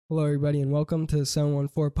Hello, everybody, and welcome to the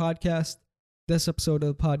 714 podcast. This episode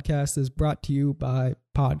of the podcast is brought to you by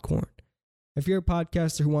Podcorn. If you're a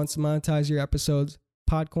podcaster who wants to monetize your episodes,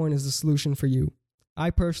 Podcorn is the solution for you. I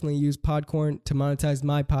personally use Podcorn to monetize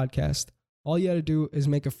my podcast. All you got to do is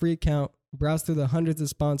make a free account, browse through the hundreds of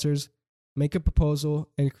sponsors, make a proposal,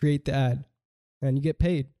 and create the ad. And you get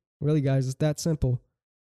paid. Really, guys, it's that simple.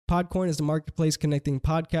 Podcorn is the marketplace connecting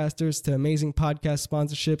podcasters to amazing podcast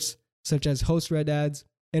sponsorships such as host-read ads,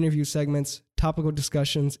 interview segments, topical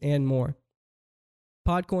discussions, and more.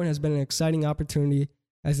 Podcorn has been an exciting opportunity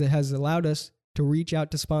as it has allowed us to reach out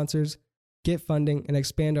to sponsors, get funding, and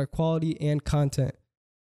expand our quality and content.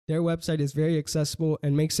 Their website is very accessible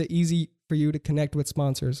and makes it easy for you to connect with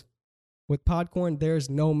sponsors. With Podcorn, there is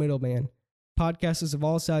no middleman. Podcasters of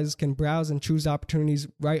all sizes can browse and choose opportunities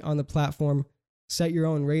right on the platform, set your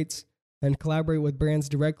own rates, and collaborate with brands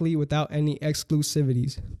directly without any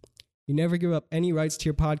exclusivities. You never give up any rights to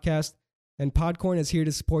your podcast, and Podcorn is here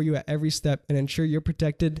to support you at every step and ensure you're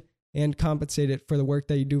protected and compensated for the work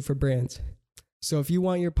that you do for brands. So if you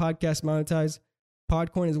want your podcast monetized,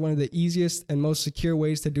 Podcorn is one of the easiest and most secure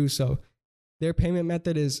ways to do so. Their payment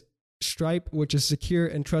method is Stripe, which is secure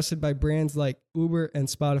and trusted by brands like Uber and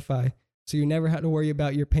Spotify, so you never have to worry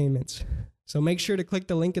about your payments. So make sure to click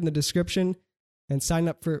the link in the description and sign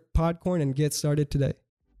up for Podcorn and get started today.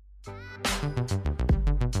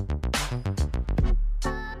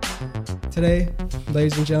 Today,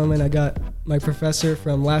 ladies and gentlemen, I got my professor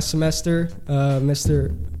from last semester,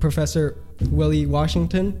 Mr. Professor Willie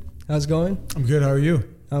Washington. How's it going? I'm good. How are you?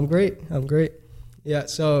 I'm great. Yeah,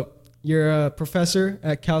 so you're a professor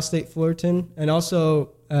at Cal State Fullerton and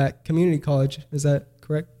also at community college. Is that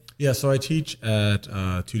correct? Yeah, so I teach at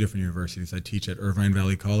two different universities. I teach at Irvine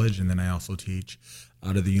Valley College, and then I also teach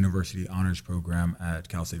out of the University Honors Program at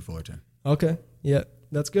Cal State Fullerton. Okay. Yeah,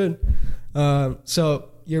 that's good. So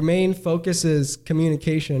your main focus is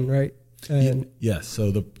communication, right? And yes.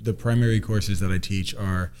 So the primary courses that I teach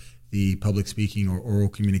are the public speaking or oral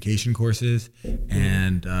communication courses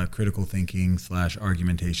and critical thinking /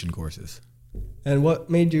 argumentation courses. And what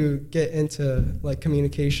made you get into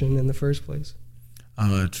communication in the first place?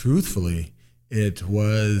 Truthfully, it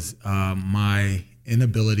was my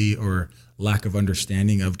inability or lack of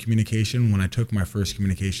understanding of communication. When I took my first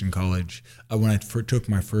communication took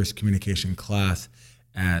my first communication class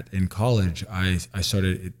in college,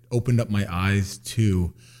 it opened up my eyes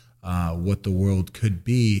to what the world could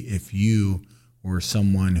be if you were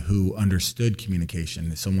someone who understood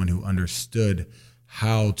communication, someone who understood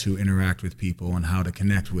how to interact with people and how to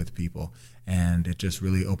connect with people. And it just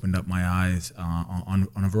really opened up my eyes on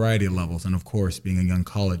a variety of levels. And of course, being a young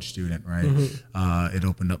college student, right, it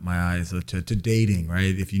opened up my eyes to dating,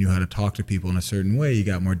 right? If you knew how to talk to people in a certain way, you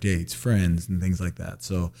got more dates, friends, and things like that.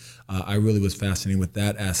 So I really was fascinated with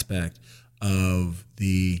that aspect of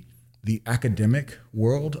the academic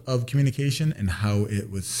world of communication and how it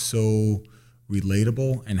was so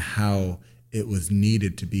relatable and how it was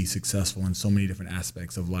needed to be successful in so many different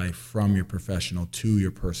aspects of life, from your professional to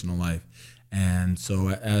your personal life. And so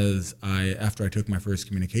after I took my first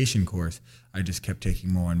communication course, I just kept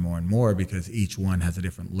taking more and more and more because each one has a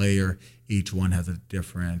different layer, each one has a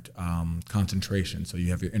different concentration. So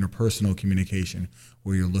you have your interpersonal communication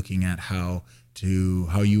where you're looking at how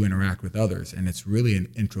you interact with others. And it's really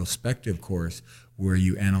an introspective course where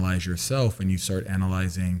you analyze yourself and you start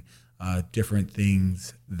analyzing different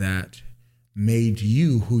things that made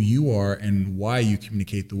you who you are and why you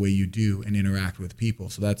communicate the way you do and interact with people.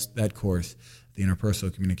 So that's that course, the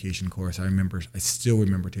interpersonal communication course. I still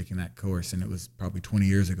remember taking that course, and it was probably 20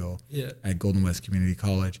 years ago at Golden West Community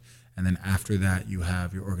College. And then after that, you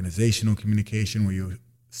have your organizational communication, where you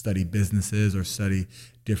study businesses or study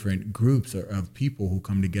different groups of people who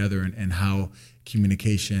come together and how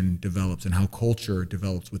communication develops and how culture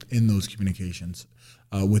develops within those communications.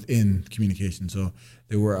 So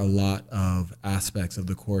there were a lot of aspects of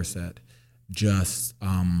the course that just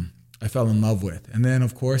I fell in love with. And then,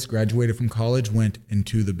 of course, graduated from college, went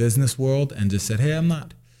into the business world and just said, hey, I'm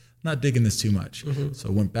not digging this too much.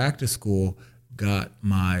 So went back to school, got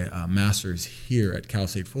my master's here at Cal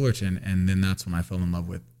State Fullerton, and then that's when I fell in love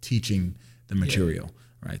with teaching the material.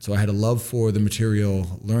 Right. So I had a love for the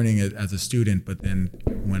material, learning it as a student, but then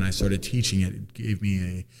when I started teaching it, it gave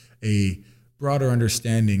me a broader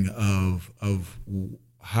understanding of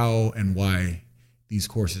how and why these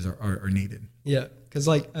courses are needed. Yeah, because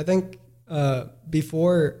I think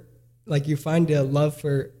before you find a love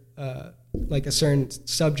for a certain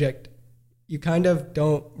subject, you kind of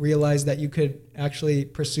don't realize that you could actually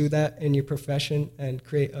pursue that in your profession and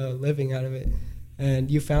create a living out of it.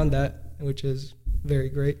 And you found that, which is very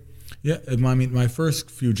great. Yeah, I mean, my first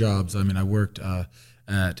few jobs, I mean, I worked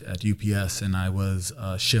at UPS, and I was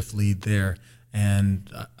shift lead there. And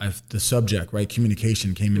the subject, right,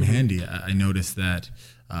 communication came in handy. I noticed that,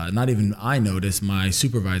 not even I noticed, my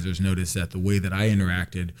supervisors noticed that the way that I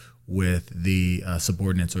interacted with the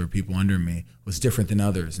subordinates or people under me was different than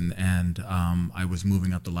others. And I was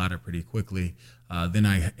moving up the ladder pretty quickly. Then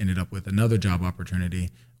I ended up with another job opportunity,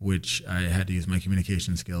 which I had to use my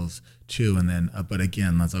communication skills too. And then, but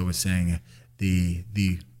again, as I was saying,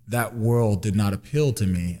 that world did not appeal to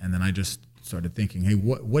me. And then I just started thinking, hey,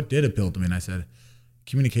 what did appeal to me? And I said,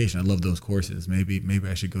 communication. I love those courses. Maybe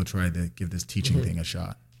I should go try to give this teaching thing a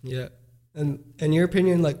shot. Yeah. And in your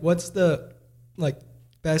opinion, like, what's the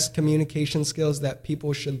best communication skills that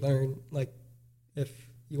people should learn? Like, if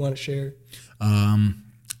you want to share.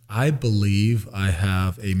 I believe I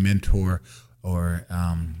have a mentor or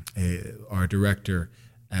our director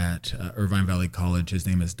at Irvine Valley College. His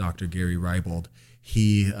name is Dr. Gary Reibold.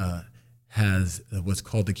 He has what's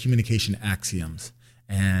called the communication axioms.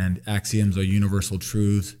 And axioms are universal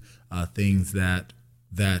truths, things that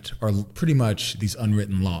are pretty much these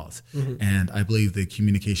unwritten laws. And I believe the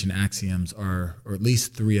communication axioms are, or at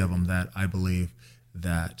least 3 of them, that I believe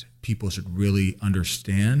that people should really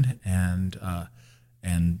understand and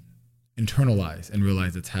internalize and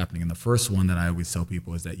realize it's happening. And the first one that I always tell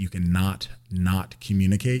people is that you cannot not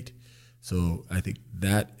communicate. So I think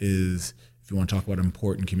that is, if you want to talk about an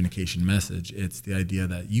important communication message, it's the idea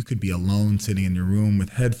that you could be alone sitting in your room with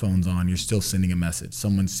headphones on, you're still sending a message.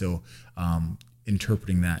 Someone's still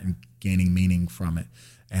interpreting that and gaining meaning from it.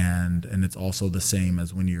 And it's also the same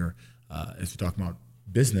as when you're, if you're talking about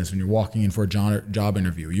business, when you're walking in for a job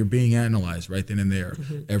interview, you're being analyzed right then and there.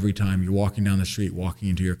 Every time you're walking down the street, walking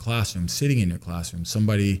into your classroom, sitting in your classroom,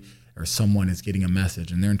 somebody or someone is getting a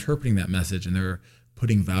message, and they're interpreting that message, and they're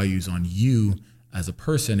putting values on you as a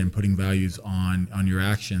person and putting values on your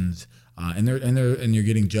actions, and you're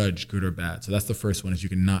getting judged, good or bad. So that's the first one, is you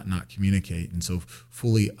can not communicate. And so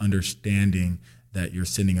fully understanding that you're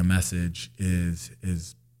sending a message is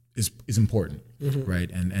important, right?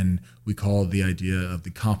 And we call the idea of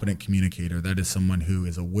the competent communicator. That is someone who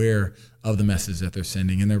is aware of the message that they're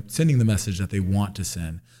sending, and they're sending the message that they want to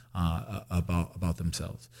send about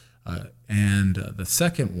themselves. And the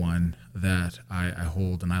second one that I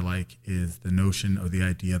hold and I like is the notion or the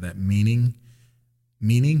idea that the meaning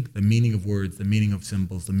of words, the meaning of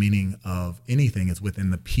symbols, the meaning of anything is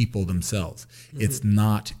within the people themselves. It's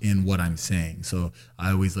not in what I'm saying. So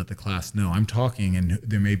I always let the class know I'm talking, and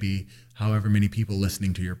there may be however many people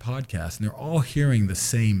listening to your podcast, and they're all hearing the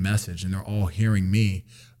same message, and they're all hearing me.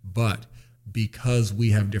 But because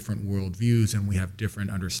we have different worldviews and we have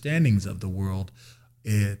different understandings of the world,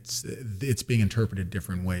 it's being interpreted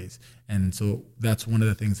different ways. And so that's one of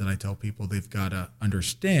the things that I tell people. They've got to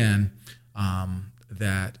understand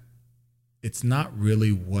that it's not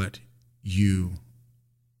really what you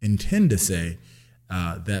intend to say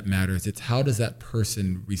that matters. It's how does that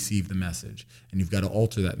person receive the message? And you've got to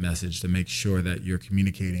alter that message to make sure that you're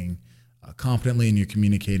communicating competently, and you're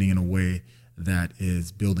communicating in a way that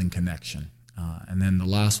is building connection. And then the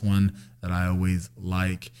last one that I always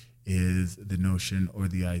like is the notion or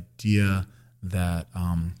the idea that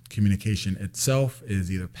communication itself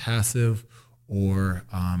is either passive or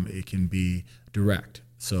it can be direct.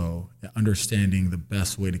 So understanding the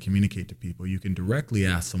best way to communicate to people. You can directly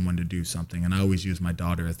ask someone to do something. And I always use my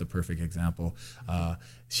daughter as the perfect example.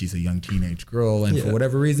 She's a young teenage girl, and for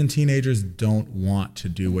whatever reason, teenagers don't want to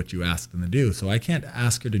do what you ask them to do. So I can't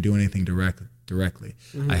ask her to do anything directly.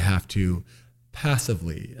 I have to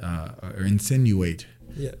passively or insinuate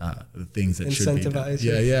the things that should be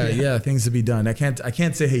done. Things to be done. I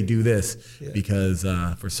can't say, hey, do this, because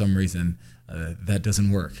for some reason that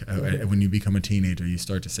doesn't work. When you become a teenager, you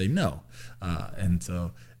start to say no, and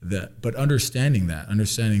so but understanding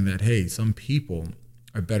that, hey, some people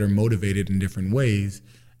are better motivated in different ways,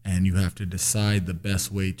 and you have to decide the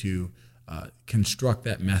best way to construct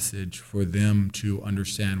that message for them to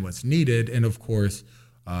understand what's needed, and of course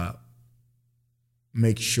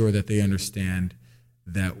make sure that they understand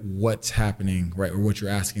that what's happening, right, or what you're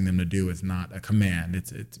asking them to do is not a command.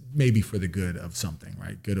 It's maybe for the good of something,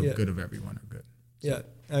 right? Good of everyone, or good. Yeah,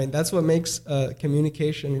 I mean, that's what makes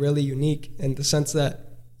communication really unique, in the sense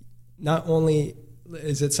that not only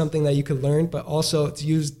is it something that you could learn, but also it's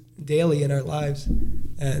used daily in our lives,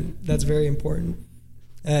 and that's very important.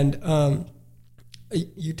 And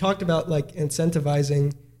you talked about like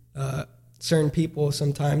incentivizing certain people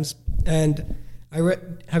sometimes, and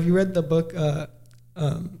have you read the book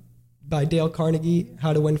by Dale Carnegie,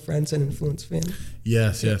 How to Win Friends and Influence Fans?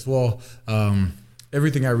 Yes. Well,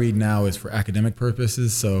 everything I read now is for academic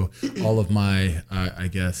purposes. So all of my, I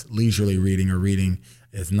guess, leisurely reading or reading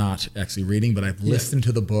is not actually reading, but I've listened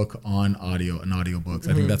to the book on audio and audiobooks.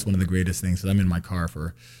 I think that's one of the greatest things. So I'm in my car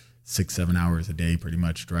for 6-7 hours a day, pretty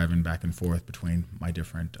much driving back and forth between my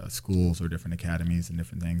different schools or different academies and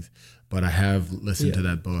different things. But I have listened to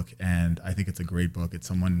that book, and I think it's a great book. It's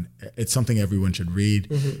something everyone should read.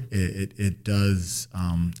 It does.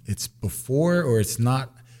 It's before, or it's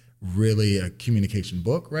not really a communication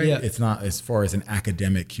book, right? Yeah. It's not as far as an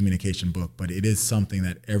academic communication book, but it is something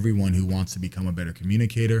that everyone who wants to become a better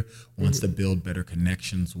communicator, wants to build better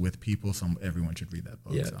connections with people. Everyone should read that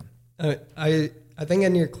book. Yeah. So. I think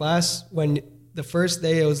in your class, when the first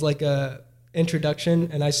day it was like a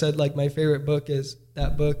introduction, and I said like my favorite book is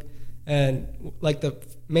that book, and like the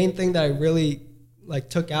main thing that I really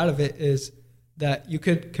like took out of it is that you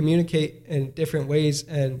could communicate in different ways,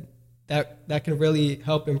 and that can really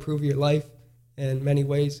help improve your life in many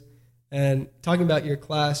ways. And talking about your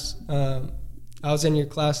class, I was in your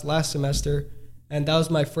class last semester, and that was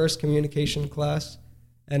my first communication class,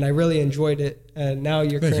 and I really enjoyed it. And now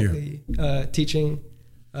you're currently teaching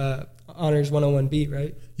Honors 101B,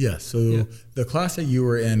 right? Yes. So the class that you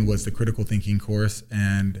were in was the critical thinking course,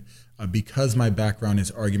 and because my background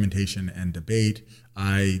is argumentation and debate,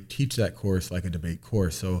 I teach that course like a debate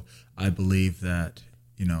course. So I believe that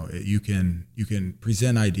you can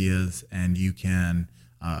present ideas, and you can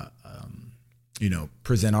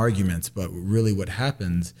present arguments, but really what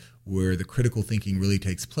happens where the critical thinking really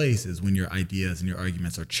takes place is when your ideas and your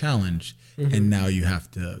arguments are challenged, and now you have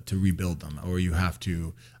to rebuild them, or you have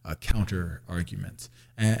to counter arguments.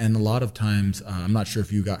 And a lot of times, I'm not sure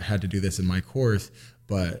if you had to do this in my course,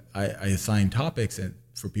 but I assign topics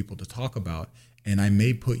for people to talk about, and I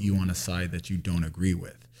may put you on a side that you don't agree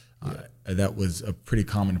with. That was a pretty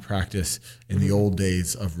common practice in the old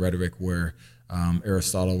days of rhetoric, where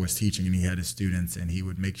Aristotle was teaching, and he had his students, and he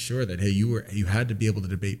would make sure that, hey, you had to be able to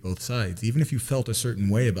debate both sides. Even if you felt a certain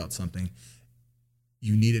way about something,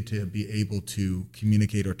 you needed to be able to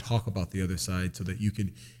communicate or talk about the other side, so that you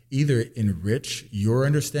could either enrich your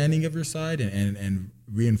understanding of your side and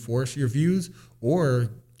reinforce your views, or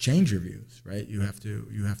change your views, right? You have to,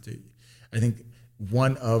 I think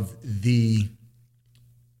one of the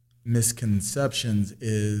misconceptions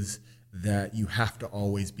is that you have to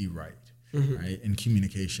always be right, right, in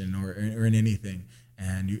communication or in anything,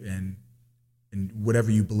 and whatever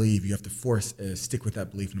you believe, you have to stick with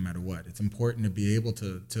that belief no matter what. It's important to be able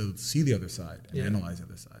to see the other side and analyze the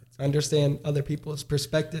other side. Understand other people's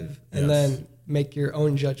perspective, and then make your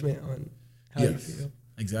own judgment on how you feel.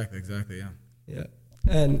 Exactly, Yeah.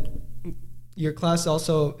 And your class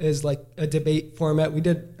also is like a debate format. We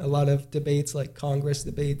did a lot of debates, like Congress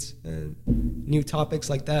debates and new topics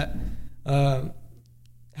like that.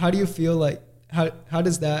 How do you feel like, how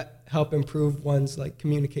does that help improve one's like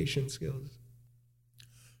communication skills?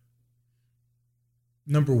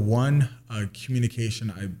 Number one,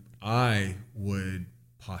 communication, I would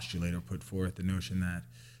postulate or put forth the notion that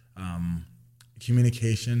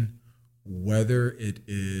communication, whether it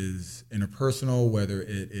is interpersonal, whether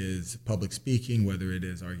it is public speaking, whether it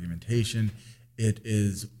is argumentation, it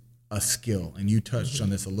is a skill. And you touched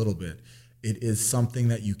on this a little bit. It is something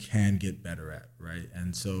that you can get better at, right?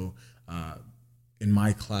 And so in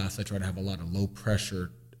my class, I try to have a lot of low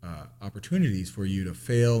pressure opportunities for you to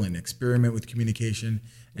fail and experiment with communication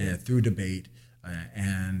and through debate,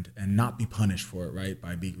 and not be punished for it, right,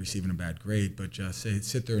 by receiving a bad grade, but just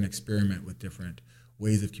sit there and experiment with different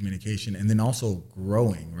ways of communication, and then also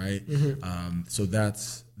growing, right? So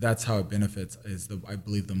that's how it benefits. I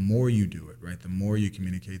believe the more you do it, right, the more you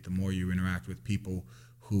communicate, the more you interact with people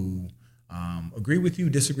who agree with you,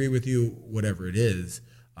 disagree with you, whatever it is,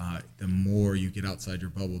 the more you get outside your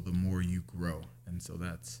bubble, the more you grow. And so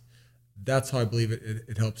that's how I believe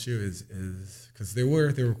it helps you, is because there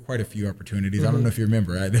were quite a few opportunities. I don't know if you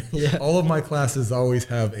remember, right? All of my classes always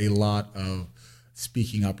have a lot of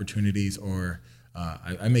speaking opportunities, or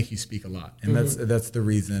I make you speak a lot, and that's the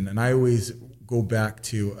reason. And I always go back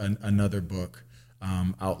to another book,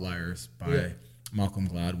 Outliers by Malcolm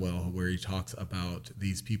Gladwell, where he talks about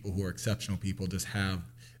these people who are exceptional people,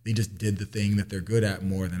 they just did the thing that they're good at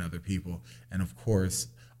more than other people. And of course,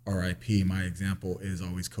 RIP, my example is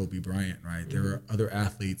always Kobe Bryant, right? There are other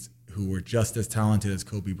athletes who were just as talented as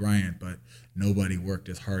Kobe Bryant, but nobody worked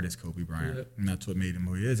as hard as Kobe Bryant, and that's what made him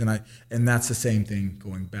who he is. And that's the same thing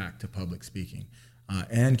going back to public speaking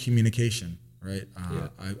and communication, right?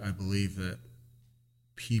 I believe that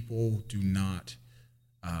people do not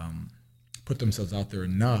put themselves out there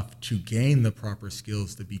enough to gain the proper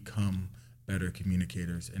skills to become better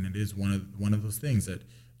communicators, and it is one of those things that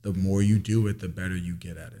the more you do it, the better you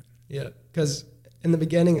get at it. Yeah, because in the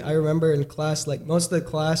beginning, I remember in class, like most of the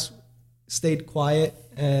class stayed quiet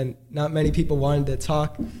and not many people wanted to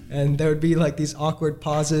talk, and there would be like these awkward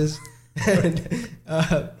pauses. And,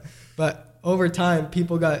 but over time,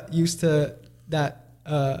 people got used to that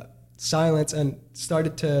silence and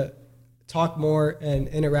started to talk more and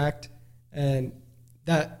interact, and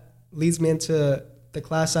that leads me into the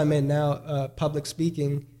class I'm in now, public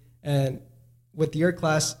speaking. And with your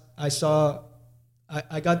class,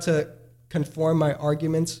 I got to conform my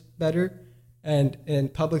arguments better, and in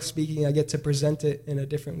public speaking, I get to present it in a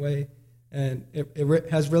different way, and it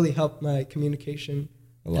has really helped my communication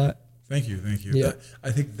a lot. Thank you. Yeah.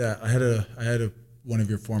 I think that I had one of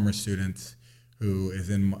your former students who is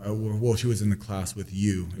she was in the class with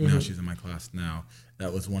you, and now she's in my class now.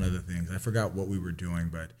 That was one of the things. I forgot what we were doing,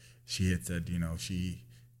 but she had said, she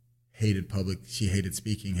hated public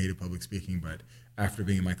speaking, but after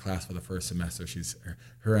being in my class for the first semester,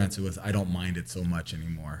 her answer was, I don't mind it so much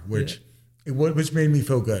anymore, which made me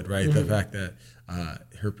feel good, right? The fact that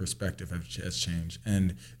her perspective has changed.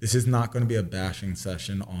 And this is not going to be a bashing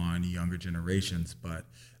session on younger generations, but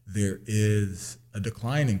there is a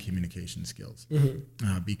decline in communication skills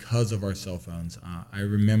because of our cell phones. I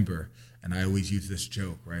remember, and I always use this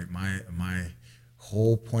joke, right? My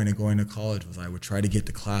whole point of going to college was I would try to get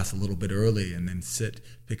to class a little bit early and then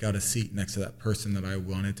pick out a seat next to that person that I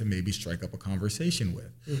wanted to maybe strike up a conversation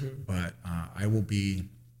with. But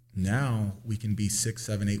now we can be 6,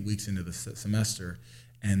 7, 8 weeks into the semester,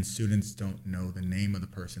 and students don't know the name of the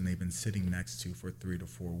person they've been sitting next to for 3 to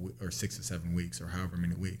 4 or 6 to 7 weeks or however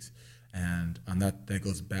many weeks. And that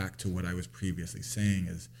goes back to what I was previously saying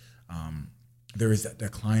is there is that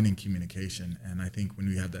decline in communication. And I think when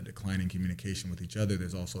we have that decline in communication with each other,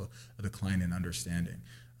 there's also a decline in understanding.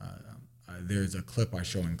 There's a clip I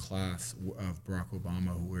show in class of Barack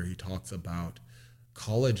Obama where he talks about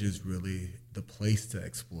college is really the place to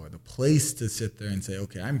explore, the place to sit there and say,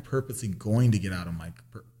 okay, I'm purposely going to get out of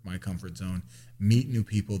my comfort zone, meet new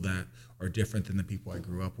people that are different than the people I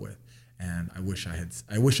grew up with. And I wish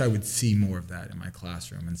I would see more of that in my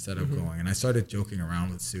classroom instead of going. And I started joking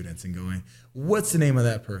around with students and going, what's the name of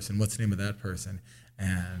that person? What's the name of that person?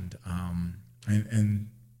 And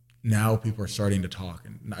now people are starting to talk,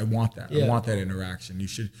 and I want that. Yeah. I want that interaction. You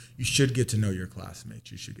should get to know your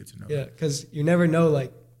classmates. You should get to know them. Yeah, because you never know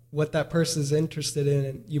like what that person is interested in,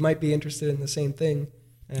 and you might be interested in the same thing,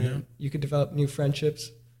 and you could develop new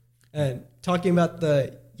friendships. And talking about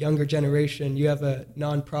the younger generation, you have a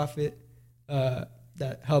nonprofit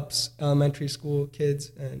that helps elementary school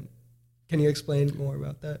kids, and can you explain more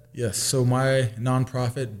about that? Yes. So my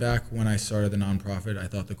nonprofit, back when I started the nonprofit, I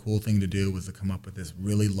thought the cool thing to do was to come up with this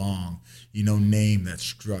really long, name that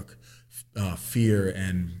struck fear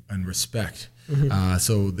and respect.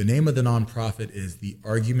 So the name of the nonprofit is the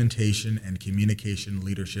Argumentation and Communication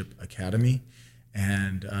Leadership Academy.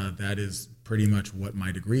 And that is pretty much what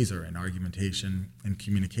my degrees are in, argumentation and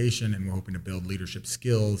communication. And we're hoping to build leadership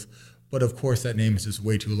skills. But of course, that name is just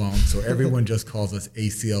way too long. So everyone just calls us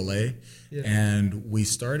ACLA. Yeah. And we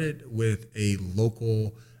started with a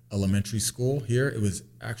local elementary school here. It was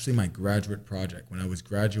actually my graduate project. When I was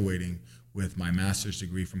graduating with my master's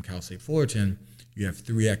degree from Cal State Fullerton, you have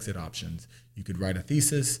 3 exit options. You could write a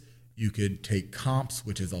thesis, you could take comps,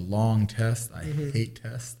 which is a long test. I hate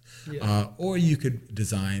tests. Yeah. Or you could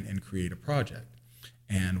design and create a project.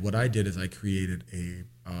 And what I did is I created a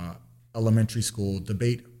elementary school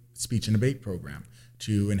speech and debate program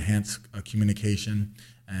to enhance communication.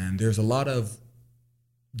 And there's a lot of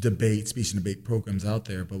speech and debate programs out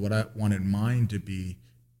there, but what I wanted mine to be,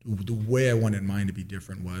 the way I wanted mine to be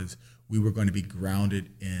different was we were going to be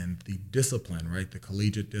grounded in the discipline, right? The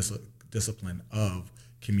collegiate discipline of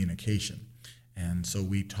communication. And so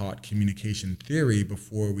we taught communication theory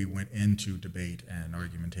before we went into debate and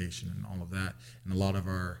argumentation and all of that. And a lot of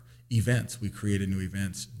our events, we created new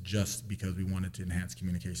events just because we wanted to enhance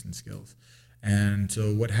communication skills. And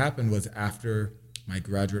so what happened was after my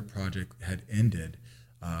graduate project had ended,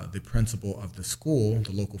 the principal of the school,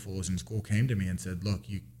 the local Fullerton school, came to me and said, look,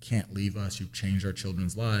 you can't leave us. You've changed our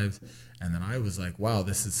children's lives. And then I was like, wow,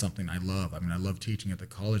 this is something I love. I mean, I love teaching at the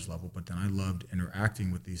college level, but then I loved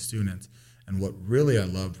interacting with these students. And what really I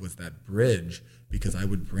loved was that bridge, because I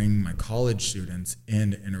would bring my college students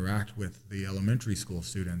in to interact with the elementary school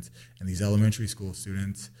students. And these elementary school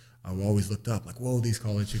students always looked up like, whoa, these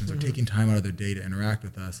college students are taking time out of their day to interact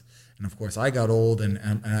with us. And of course, I got old and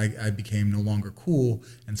I became no longer cool.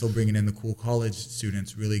 And so bringing in the cool college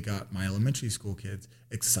students really got my elementary school kids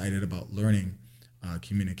excited about learning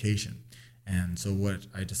communication. And so what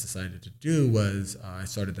I just decided to do was I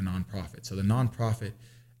started the nonprofit. So the nonprofit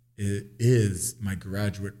is my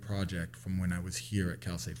graduate project from when I was here at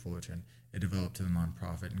Cal State Fullerton. It developed to the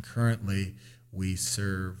nonprofit, and currently we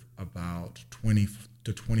serve about 20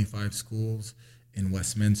 to 25 schools in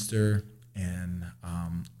Westminster and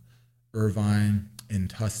Irvine, in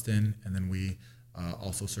Tustin, and then we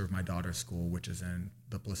also serve my daughter's school, which is in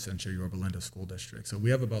the Placentia Yorba Linda School District. So we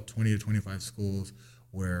have about 20 to 25 schools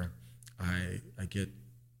where I get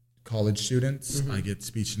college students, I get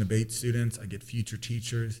speech and debate students, I get future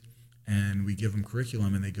teachers, and we give them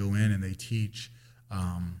curriculum, and they go in and they teach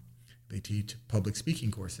public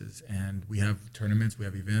speaking courses, and we have tournaments, we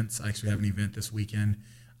have events. I actually have an event this weekend,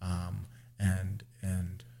 and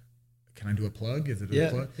can I do a plug? Is it a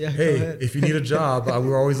plug? Yeah. Hey, if you need a job,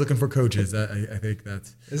 we're always looking for coaches. I think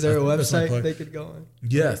that's. Is there a website they could go on?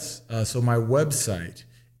 Yes. So my website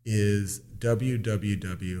is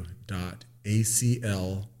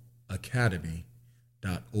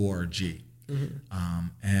www.aclacademy.org,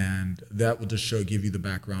 and that will just give you the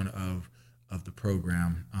background of the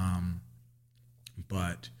program.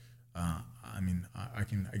 I mean, I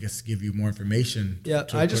can, I guess, give you more information. Yeah,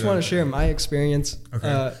 I just want to share my experience.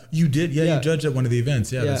 Okay. You did? Yeah, you judged at one of the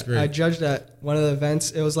events. Yeah, that's great. I judged at one of the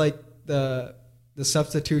events. It was like the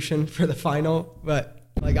substitution for the final, but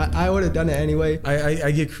like I would have done it anyway.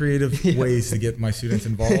 I get creative ways to get my students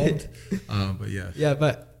involved, but yeah. Yeah,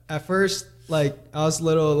 but at first, like, I was a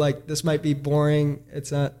little like, this might be boring.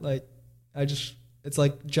 It's not like, it's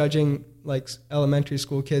like judging like elementary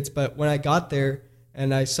school kids. But when I got there,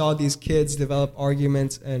 and I saw these kids develop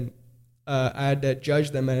arguments, and I had to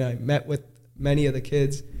judge them, and I met with many of the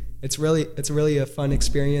kids. It's really a fun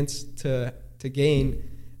experience to gain,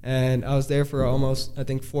 and I was there for almost, I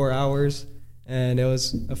think, 4 hours, and it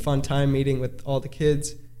was a fun time meeting with all the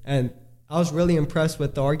kids, and I was really impressed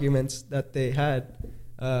with the arguments that they had.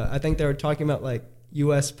 I think they were talking about like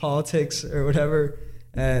U.S. politics or whatever,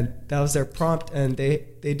 and that was their prompt, and they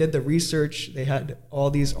did the research. They had all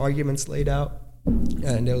these arguments laid out.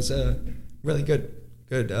 And it was a really good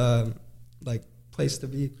like place to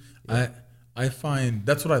be. Yeah. I find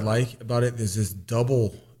that's what I like about it. There's this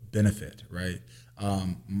double benefit, right?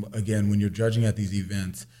 Again, when you're judging at these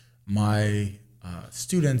events, my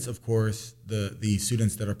students, of course, the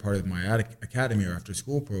students that are part of my academy or after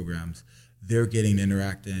school programs, they're getting to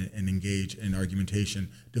interact and engage in argumentation,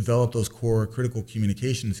 develop those core critical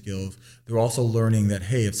communication skills. They're also learning that,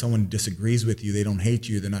 hey, if someone disagrees with you, they don't hate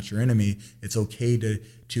you, they're not your enemy. It's okay to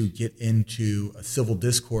get into a civil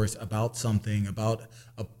discourse about something, about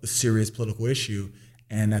a serious political issue,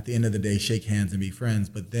 and at the end of the day, shake hands and be friends.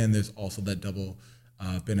 But then there's also that double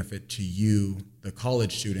benefit to you, the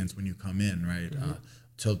college students, when you come in, right?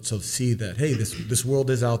 To see that, hey, this world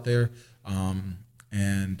is out there.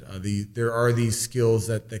 And there are these skills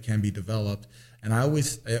that can be developed, and I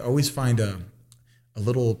always find a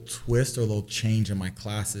little twist or a little change in my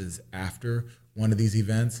classes after one of these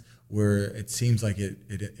events where it seems like it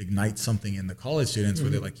ignites something in the college students where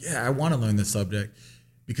they're like, yeah, I want to learn this subject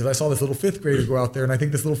because I saw this little fifth grader go out there, and I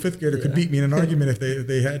think this little fifth grader could beat me in an argument if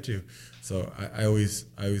they had to. So I always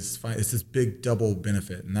find it's this big double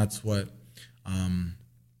benefit, and that's what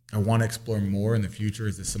I want to explore more in the future,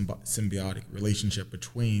 is the symbiotic relationship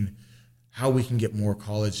between how we can get more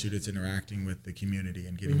college students interacting with the community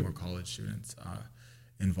and getting more college students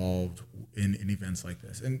involved in events like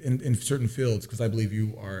this and in certain fields, because I believe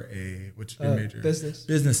you are what's your major?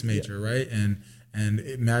 Business major, right? And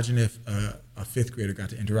imagine if a fifth grader got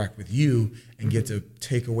to interact with you and get to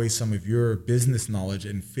take away some of your business knowledge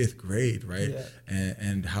in fifth grade, right? Yeah.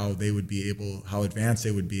 And how advanced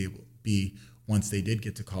they would be once they did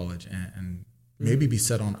get to college, and maybe be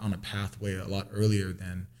set on a pathway a lot earlier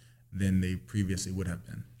than they previously would have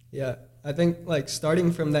been. Yeah, I think like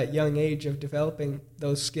starting from that young age of developing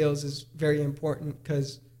those skills is very important,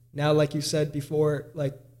 because now, like you said before,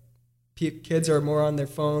 like kids are more on their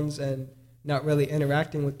phones and not really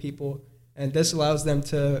interacting with people, and this allows them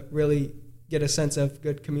to really get a sense of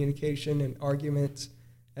good communication and arguments,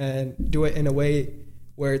 and do it in a way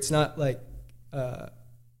where it's not like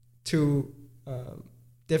too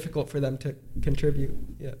difficult for them to contribute.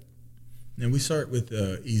 Yeah. And we start with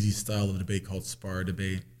an easy style of debate called spar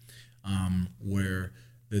debate, where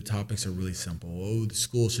the topics are really simple. Oh, the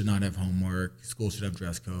school should not have homework. School should have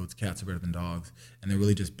dress codes. Cats are better than dogs. And they're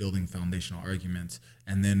really just building foundational arguments.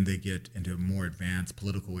 And then they get into more advanced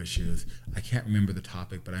political issues. I can't remember the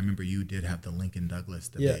topic, but I remember you did have the Lincoln-Douglas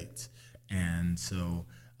debates. Yeah. And so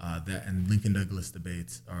and Lincoln-Douglas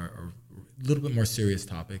debates are a little bit more serious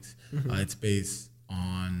topics. It's based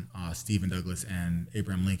on Stephen Douglas and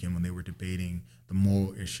Abraham Lincoln when they were debating the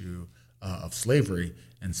moral issue of slavery.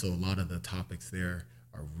 And so a lot of the topics there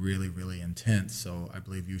really, really intense. So I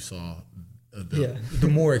believe you saw the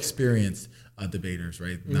more experienced debaters,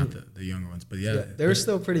 right? Not the younger ones, but they were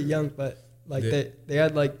still pretty young, but like they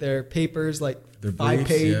had like their papers, like their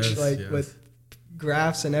 5-page, with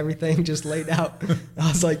graphs and everything just laid out. I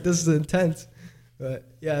was like, this is intense.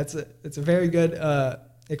 But yeah, it's a very good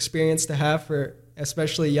experience to have for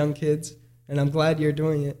especially young kids, and I'm glad you're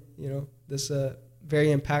doing it. This very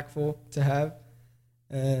impactful to have,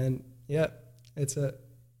 and it's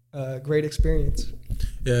a great experience.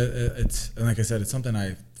 Yeah, and like I said, it's something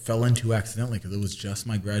I fell into accidentally because it was just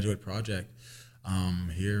my graduate project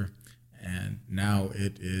here, and now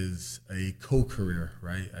it is a co-career,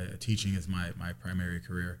 right? Teaching is my primary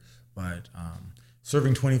career, but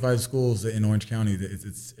serving 25 schools in Orange County,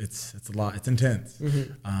 it's a lot. It's intense,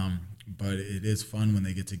 but it is fun when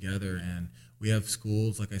they get together. And we have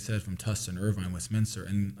schools, like I said, from Tustin, Irvine, Westminster,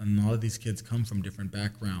 and a lot of these kids come from different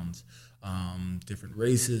backgrounds, different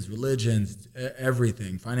races, religions,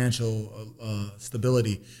 everything, financial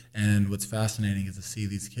stability. And what's fascinating is to see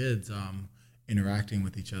these kids interacting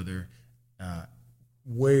with each other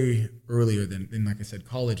way earlier than, like I said,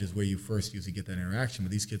 college is where you first usually get that interaction,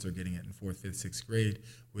 but these kids are getting it in 4th, 5th, 6th grade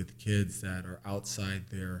with kids that are outside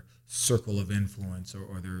their circle of influence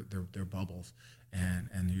or their bubbles,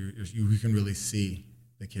 and you can really see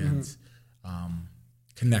the kids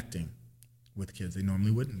connecting with kids they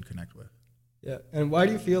normally wouldn't connect with. Yeah, and why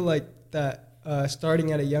do you feel like that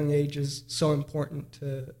starting at a young age is so important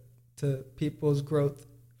to people's growth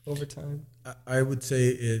over time? I would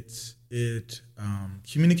say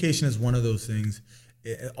communication is one of those things.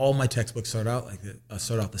 All my textbooks start out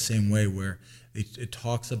the same way, where it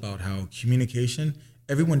talks about how communication,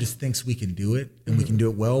 everyone just thinks we can do it and we can do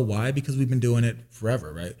it well. Why? Because we've been doing it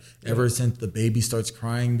forever, right? Yeah. Ever since the baby starts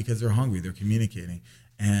crying because they're hungry, they're communicating.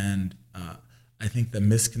 And I think the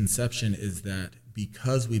misconception is that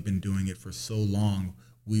because we've been doing it for so long,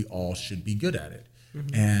 we all should be good at it.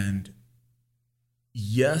 And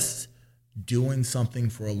yes, doing something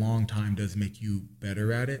for a long time does make you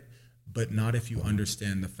better at it, but not if you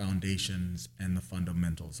understand the foundations and the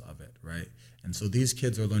fundamentals of it, right? And so these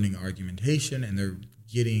kids are learning argumentation, and they're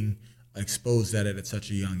getting exposed at it at such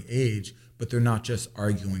a young age, but they're not just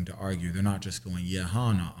arguing to argue. They're not just going, yeah,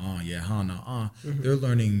 ha, nah, yeah, ha, nah, They're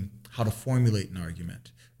learning how to formulate an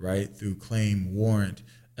argument, right? Through claim, warrant,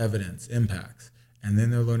 evidence, impacts. And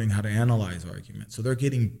then they're learning how to analyze arguments. So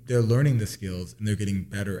they're learning the skills, and they're getting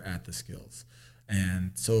better at the skills.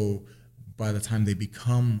 And so by the time they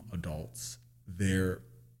become adults,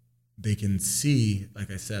 they can see,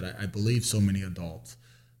 like I said, I believe so many adults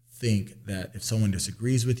think that if someone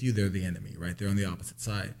disagrees with you, they're the enemy, right? They're on the opposite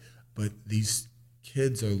side. But these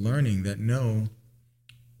kids are learning that no,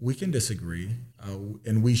 we can disagree,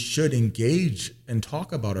 and we should engage and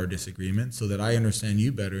talk about our disagreement so that I understand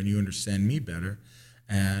you better and you understand me better,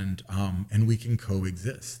 and we can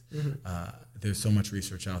coexist. There's so much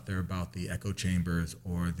research out there about the echo chambers,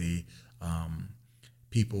 or the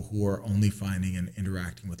people who are only finding and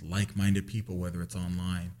interacting with like-minded people, whether it's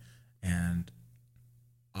online. And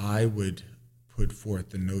I would put forth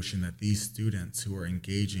the notion that these students who are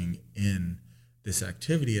engaging in this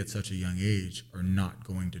activity at such a young age are not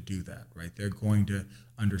going to do that, right? They're going to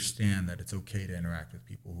understand that it's okay to interact with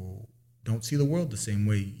people who don't see the world the same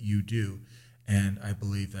way you do. And I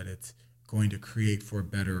believe that it's going to create for a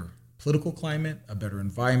better political climate, a better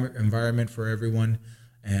environment for everyone.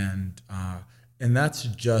 And that's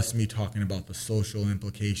just me talking about the social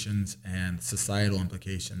implications and societal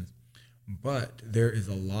implications. But there is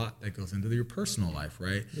a lot that goes into your personal life,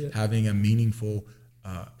 right? Yeah. Having a meaningful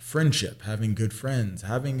friendship, having good friends,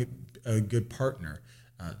 having a good partner,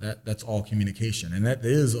 that's all communication. And that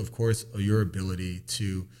is, of course, your ability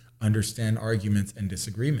to understand arguments and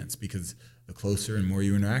disagreements, because the closer and more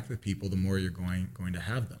you interact with people, the more you're going to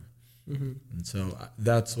have them. And so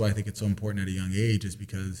that's why I think it's so important at a young age, is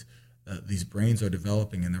because these brains are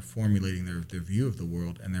developing, and they're formulating their view of the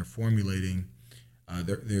world, and they're formulating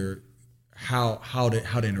their how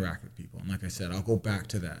to interact with people. And like I said, I'll go back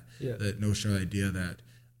to that notion or idea that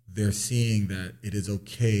they're seeing that it is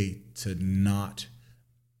okay to not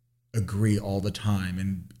agree all the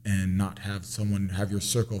time, and not have your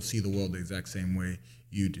circle see the world the exact same way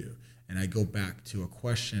you do. And I go back to a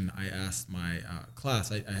question I asked my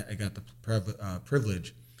class. I got the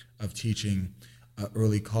privilege of teaching an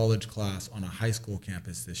early college class on a high school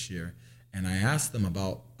campus this year. And I asked them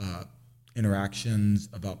about interactions,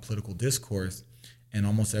 about political discourse, and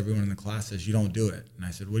almost everyone in the class says, you don't do it. And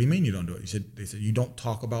I said, what do you mean you don't do it? They said, you don't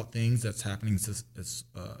talk about things that's happening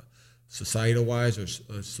societal-wise or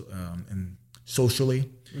and socially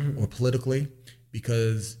or politically,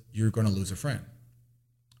 because you're going to lose a friend.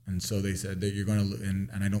 And so they said that you're going to,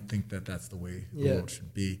 and I don't think that that's the way the world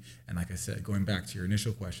should be. And like I said, going back to your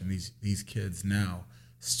initial question, these kids now,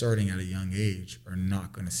 starting at a young age, are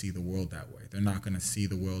not going to see the world that way. They're not going to see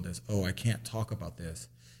the world as, oh, I can't talk about this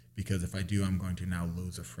because if I do, I'm going to now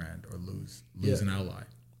lose a friend or lose an ally.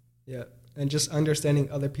 Yeah, and just understanding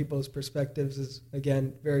other people's perspectives is,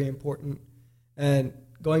 again, very important. And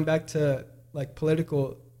going back to like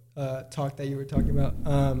political talk that you were talking about,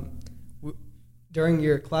 during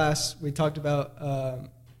your class, we talked about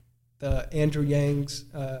the Andrew Yang's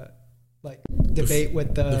debate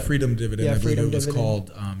with the freedom dividend. Yeah, I believe freedom it was dividend.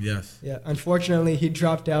 called. Yes. Yeah. Unfortunately, he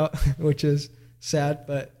dropped out, which is sad.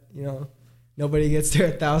 But nobody gets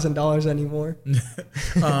their $1,000 anymore.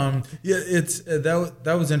 It's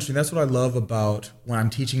that was interesting. That's what I love about when I'm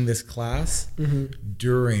teaching this class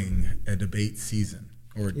during a debate season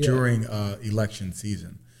or during election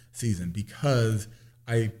season, because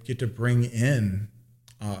I get to bring in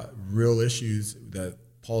real issues that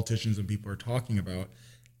politicians and people are talking about.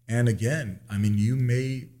 And again, I mean, you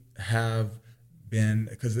may have been,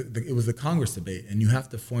 because it was the Congress debate, and you have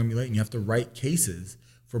to formulate and you have to write cases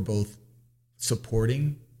for both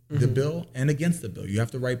supporting the bill and against the bill. You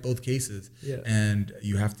have to write both cases, and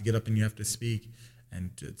you have to get up and you have to speak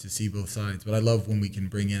and to see both sides. But I love when we can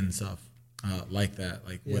bring in stuff like that,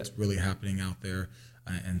 like what's really happening out there.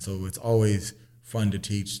 And so it's always fun to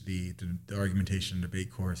teach the argumentation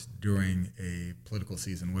debate course during a political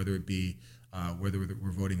season, whether it be whether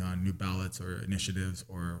we're voting on new ballots or initiatives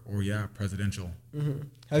or presidential.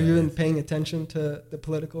 Have you been paying attention to the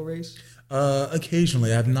political race?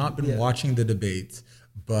 Occasionally. I have not been watching the debates,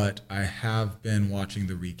 but I have been watching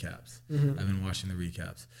the recaps. I've been watching the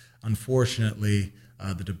recaps. Unfortunately,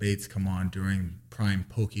 the debates come on during prime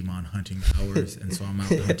Pokemon hunting hours, and so I'm out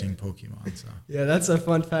hunting Pokemon. So yeah, that's a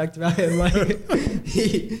fun fact about him. Like,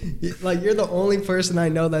 you're the only person I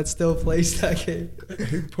know that still plays that game.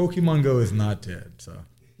 Pokemon Go is not dead, so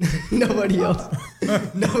nobody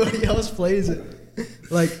else plays it.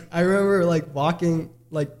 Like, I remember walking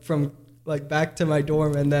from back to my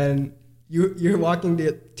dorm, and then you're walking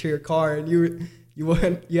to your car, and you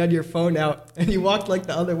had your phone out, and you walked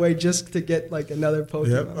the other way just to get another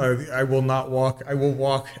Pokemon. Yep, I will not walk. I will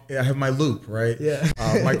walk. I have my loop, right? Yeah.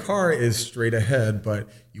 My car is straight ahead, but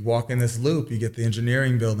you walk in this loop, you get the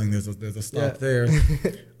engineering building. There's a stop there,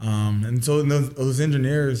 and so those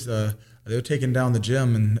engineers, they're taking down the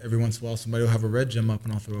gym, and every once in a while somebody will have a red gym up,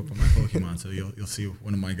 and I'll throw up on my Pokemon. So you'll see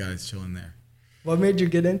one of my guys chilling there. What made you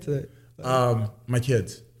get into it? My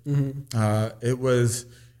kids. It was.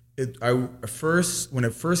 When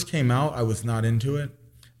it first came out, I was not into it,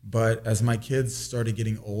 but as my kids started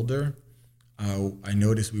getting older, I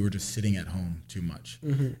noticed we were just sitting at home too much.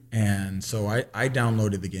 And so I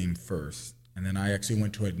downloaded the game first, and then I actually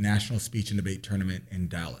went to a national speech and debate tournament in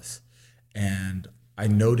Dallas. And I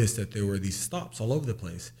noticed that there were these stops all over the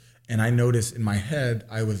place. And I noticed in my head,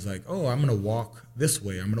 I was like, oh, I'm going to walk this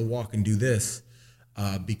way. I'm going to walk and do this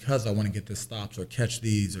because I want to get the stops or catch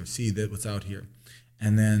these or see what's out here.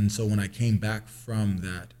 And then, so when I came back from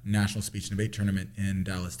that national speech and debate tournament in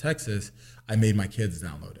Dallas, Texas, I made my kids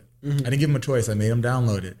download it. I didn't give them a choice. I made them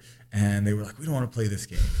download it. And they were like, we don't want to play this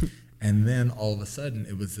game. And then all of a sudden,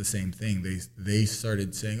 it was the same thing. They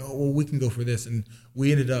started saying, oh, well, we can go for this. And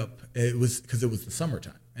we ended up, it was because it was the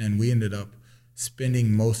summertime. And we ended up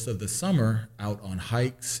spending most of the summer out on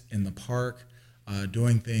hikes in the park,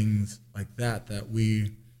 doing things like that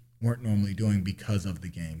we weren't normally doing because of the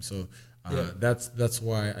game. So that's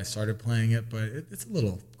why I started playing it, but it's a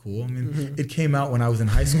little cool. I mean, it came out when I was in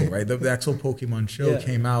high school, right? The actual Pokemon show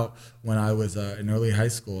came out when I was in early high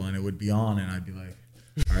school, and it would be on, and I'd be like,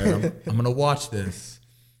 all right, I'm going to watch this.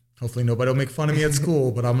 Hopefully nobody will make fun of me at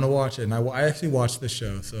school, but I'm going to watch it. And I actually watched the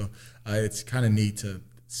show, so it's kind of neat to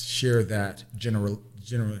share that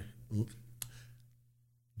generationally.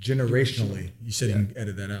 You said you can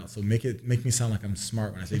edit that out, so make me sound like I'm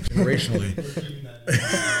smart when I say generationally.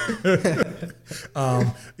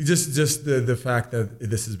 Just the fact that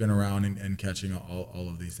this has been around and catching all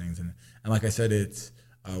of these things, and like I said, it's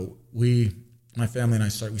my family and I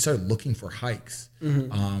started looking for hikes,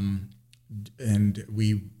 and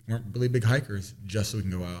we weren't really big hikers, just so we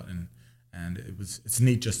can go out and it's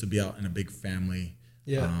neat just to be out in a big family.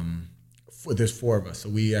 There's 4 of us, so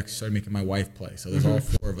we actually started making my wife play. So there's all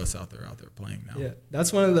 4 of us out there playing now. Yeah,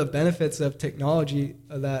 that's one of the benefits of technology,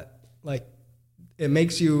 that it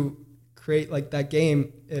makes you create that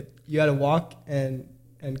game. You had to walk and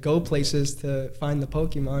go places to find the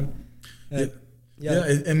Pokemon. I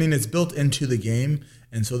mean, it's built into the game,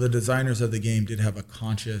 and so the designers of the game did have a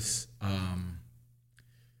conscious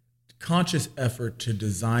effort to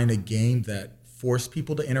design a game that force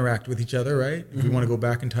people to interact with each other, right? If we want to go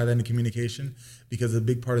back and tie that into communication, because a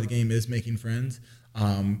big part of the game is making friends.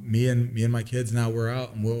 Me and my kids now, we're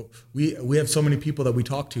out and we have so many people that we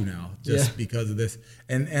talk to now just because of this.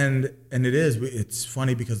 And it's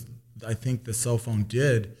funny because I think the cell phone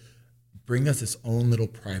did bring us its own little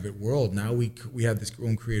private world. Now we have this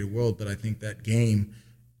own created world, but I think that game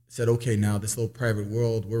said, okay, now this little private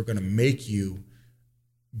world, we're going to make you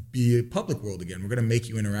be a public world again. We're going to make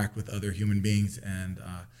you interact with other human beings and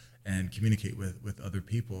communicate with other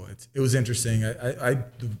people. It was interesting.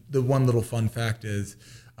 The one little fun fact is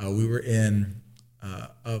we were in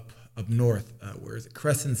up north, where is it?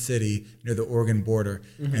 Crescent City, near the Oregon border,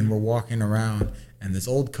 and we're walking around, and this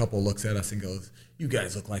old couple looks at us and goes, "You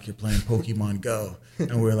guys look like you're playing Pokemon Go."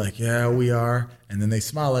 And we're like, "Yeah, we are." And then they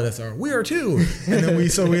smile at us, "We are too." And then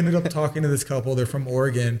we ended up talking to this couple. They're from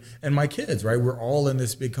Oregon, and my kids, right? We're all in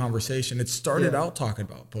this big conversation. It started out talking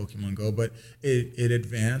about Pokemon Go, but it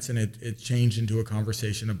advanced and it changed into a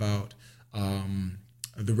conversation about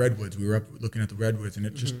the redwoods. We were up looking at the redwoods, and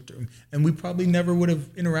it just and we probably never would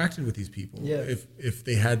have interacted with these people if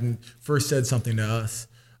they hadn't first said something to us.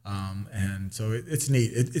 And so it's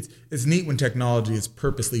neat. It's neat when technology is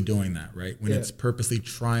purposely doing that, right? When it's purposely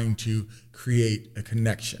trying to create a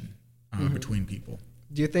connection between people.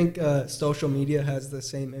 Do you think social media has the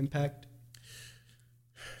same impact?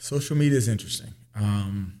 Social media is interesting.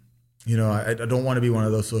 I don't want to be one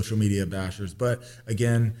of those social media bashers, but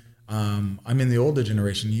again, I'm in the older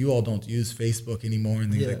generation. You all don't use Facebook anymore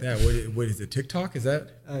and things like that. What is it? TikTok? Is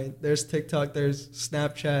that? There's TikTok. There's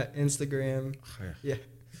Snapchat, Instagram. Yeah.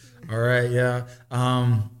 All right. Yeah.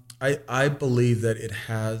 I believe that it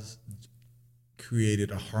has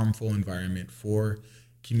created a harmful environment for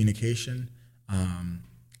communication.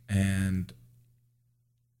 And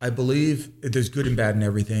I believe there's good and bad in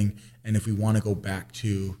everything. And if we want to go back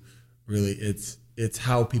to really, it's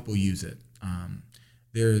how people use it.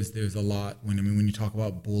 There's a lot when you talk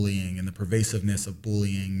about bullying and the pervasiveness of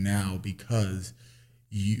bullying now, because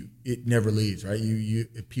it never leaves, right?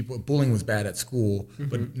 Bullying was bad at school,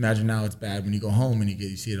 but imagine now it's bad when you go home and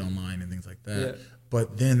you see it online and things like that. Yeah.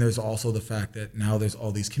 But then there's also the fact that now there's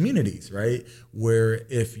all these communities, right? Where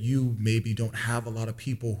if you maybe don't have a lot of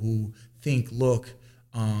people who think, look,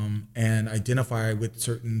 and identify with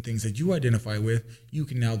certain things that you identify with, you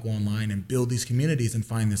can now go online and build these communities and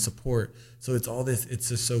find the support. So it's all this, it's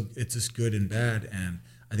just good and bad. And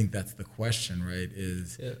I think that's the question, right?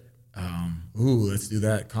 Let's do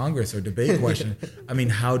that Congress or debate question. I mean,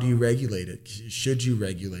 how do you regulate it? Should you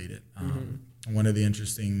regulate it? One of the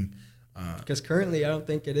interesting, because currently I don't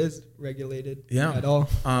think it is regulated at all.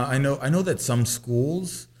 I know that some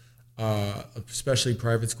schools, especially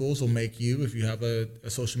private schools, will make you, if you have a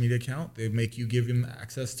social media account, they make you give them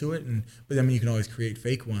access to it. But I mean, you can always create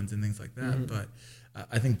fake ones and things like that. But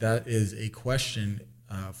I think that is a question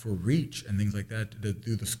for reach and things like that.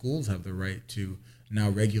 Do the schools have the right to now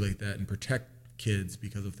regulate that and protect kids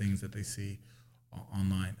because of things that they see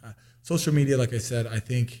online? Social media, like I said, I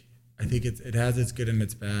think it has its good and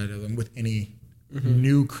its bad. With any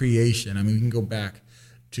new creation, I mean, we can go back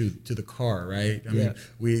to the car, right? I mean,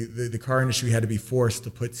 the car industry had to be forced to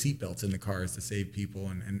put seatbelts in the cars to save people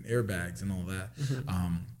and airbags and all that.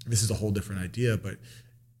 This is a whole different idea, but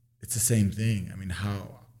it's the same thing. I mean,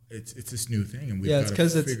 it's this new thing, and we've got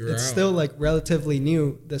to figure out. It's still like relatively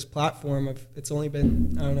new. This platform it's only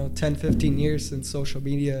been 10, 15 years since social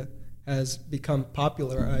media has become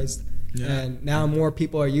popularized, and now more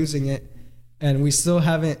people are using it, and we still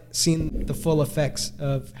haven't seen the full effects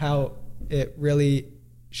of how it really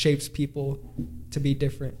shapes people to be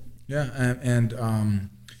different. Yeah, and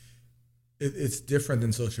it's different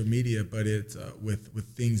than social media, but it's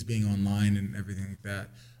with things being online and everything like that.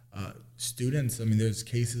 Students, I mean, there's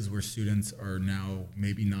cases where students are now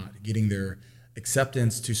maybe not getting their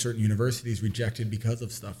acceptance to certain universities rejected because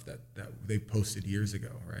of stuff that they posted years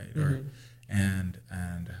ago, right? And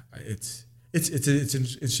it's an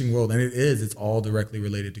interesting world, and it's all directly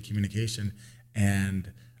related to communication.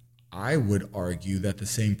 And I would argue that the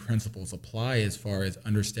same principles apply as far as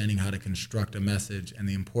understanding how to construct a message and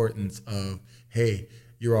the importance of, hey,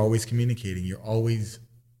 you're always communicating, you're always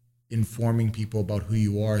informing people about who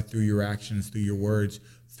you are through your actions, through your words,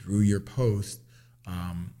 through your post.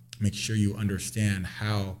 Make sure you understand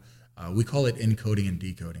how, we call it encoding and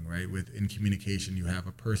decoding, right? In communication, you have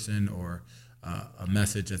a person or a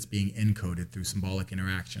message that's being encoded through symbolic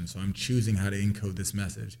interaction. So I'm choosing how to encode this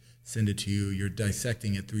message, send it to you. You're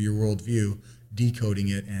dissecting it through your worldview, decoding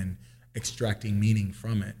it, and extracting meaning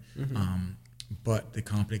from it. But the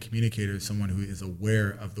competent communicator is someone who is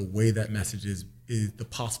aware of the way that message is the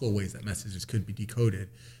possible ways that messages could be decoded,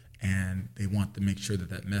 and they want to make sure that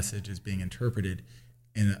that message is being interpreted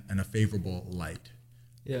in a favorable light.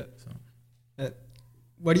 Yeah. So,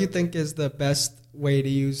 what do you think is the best way to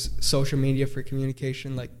use social media for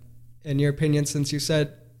communication? Like, in your opinion, since you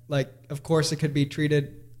said, like, of course it could be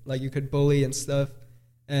treated like you could bully and stuff,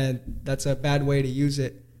 and that's a bad way to use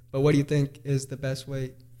it. But what do you think is the best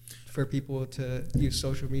way for people to use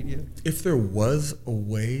social media? If there was a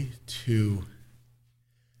way to,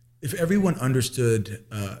 if everyone understood,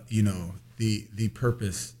 the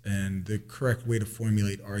purpose and the correct way to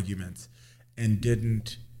formulate arguments,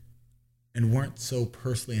 and weren't so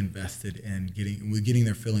personally invested in getting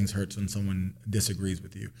their feelings hurt when someone disagrees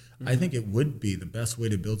with you. Mm-hmm. I think it would be the best way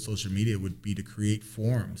to build social media would be to create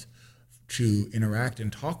forums to interact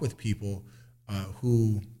and talk with people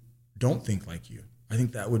who don't think like you. I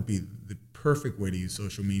think that would be the perfect way to use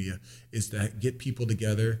social media, is to get people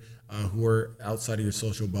together who are outside of your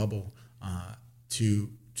social bubble to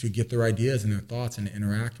get their ideas and their thoughts and to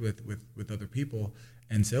interact with other people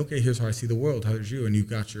and say, okay, here's how I see the world. How does you? And you've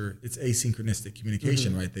got it's asynchronistic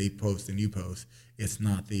communication, right? They post and you post. It's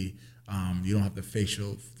not you don't have the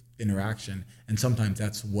facial interaction. And sometimes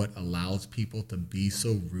that's what allows people to be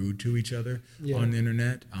so rude to each other on the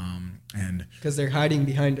internet. And because they're hiding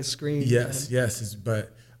behind a screen. Yes.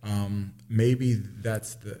 But maybe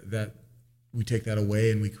that we take that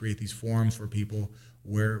away and we create these forums for people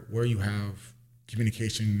where you have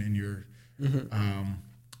communication in your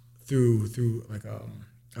through like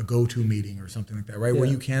a go-to meeting or something like that, right? Where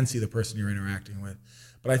you can see the person you're interacting with.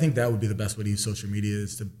 But I think that would be the best way to use social media,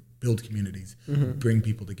 is to build communities, bring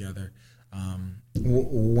people together.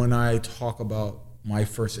 When I talk about my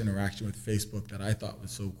first interaction with Facebook that I thought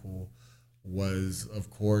was so cool was, of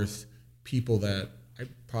course, people that I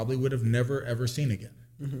probably would have never, ever seen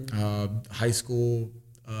again. High school,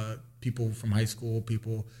 people from high school,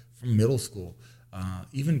 people from middle school,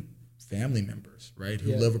 even family members, right,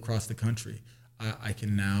 who live across the country. I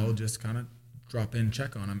can now just kind of drop in,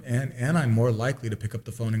 check on them, and I'm more likely to pick up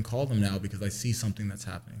the phone and call them now because I see something that's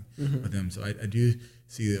happening with them. So I do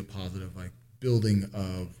see a positive, like, building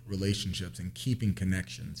of relationships and keeping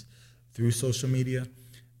connections through social media.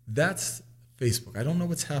 That's Facebook. I don't know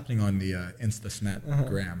what's happening on the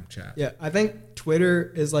Snapgram chat. Yeah, I think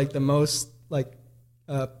Twitter is like the most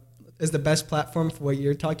is the best platform for what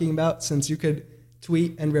you're talking about, since you could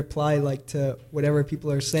tweet and reply like to whatever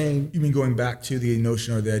people are saying. You mean going back to the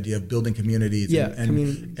notion or the idea of building communities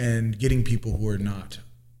and getting people who are not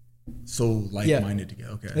so like-minded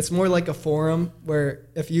together. Okay. It's more like a forum where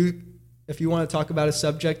if you want to talk about a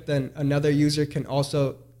subject, then another user can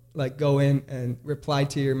also like go in and reply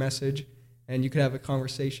to your message, and you could have a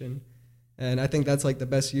conversation. And I think that's like the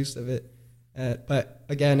best use of it. But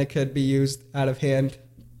again, it could be used out of hand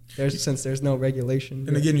since there's no regulation.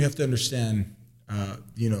 And again, you have to understand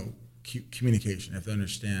communication. You have to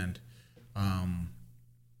understand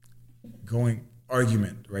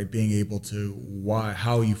argument, right? Being able to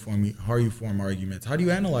how you form arguments. How do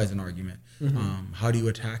you analyze an argument? How do you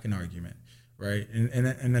attack an argument, right?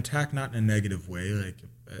 And attack not in a negative way, like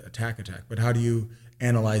attack, but how do you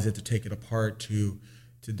analyze it to take it apart to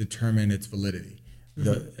determine its validity?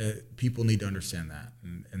 People need to understand that,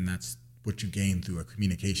 and that's what you gain through a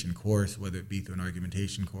communication course, whether it be through an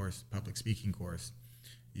argumentation course, public speaking course.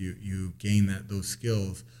 You gain those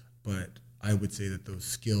skills, but I would say that those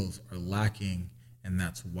skills are lacking, and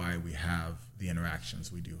that's why we have the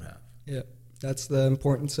interactions we do have. Yeah, that's the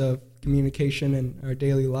importance of communication in our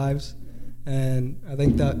daily lives, and I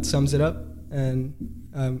think that sums it up.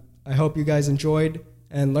 And I hope you guys enjoyed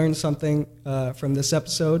and learned something from this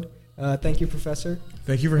episode. Thank you, Professor.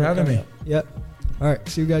 Thank you for having me. Yep. All right.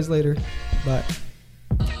 See you guys later. Bye.